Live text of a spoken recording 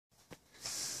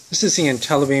This is the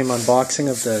Intellibeam unboxing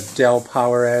of the Dell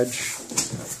PowerEdge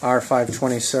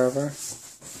R520 server.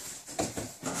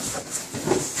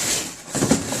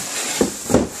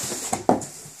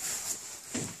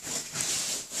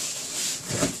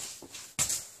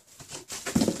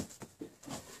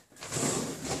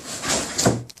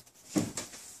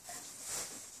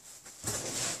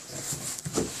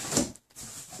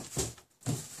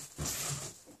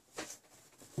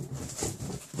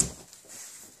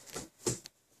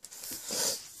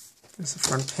 There's the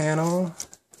front panel,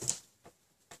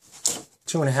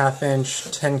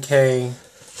 2.5-inch 10K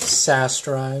SAS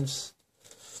drives,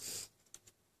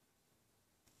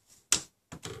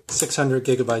 600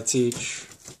 gigabytes each,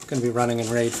 going to be running in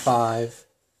RAID 5.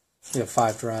 We have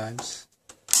 5 drives.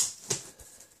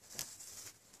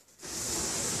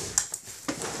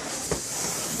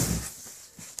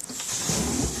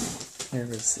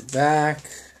 Here is the back,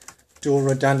 dual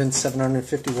redundant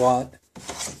 750 watt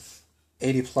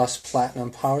 80 plus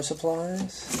platinum power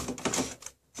supplies.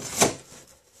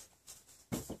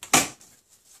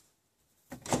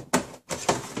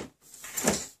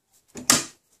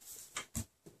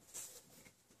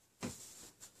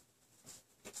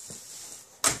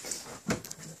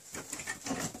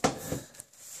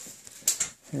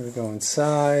 Here we go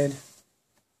inside.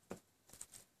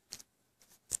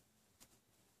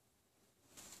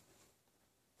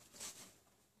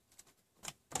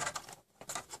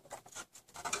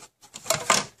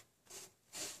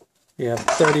 We have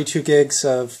 32 gigs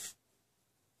of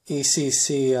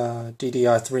ECC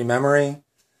DDR3 memory,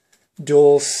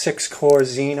 dual 6-core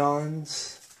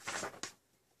Xeons,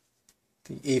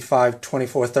 the E5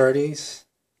 2430s.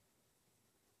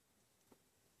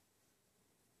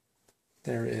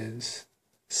 There is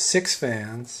 6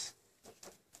 fans.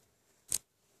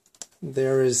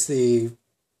 There is the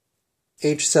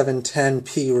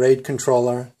H710P RAID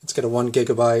controller. It's got a 1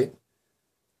 gigabyte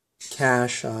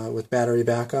cache with battery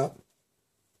backup.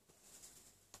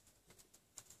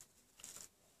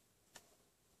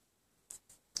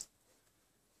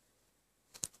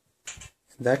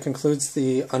 That concludes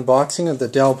the unboxing of the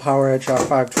Dell PowerEdge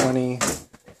R520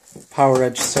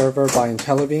 PowerEdge server by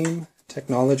Intellibeam.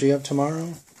 Technology of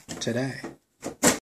tomorrow, today.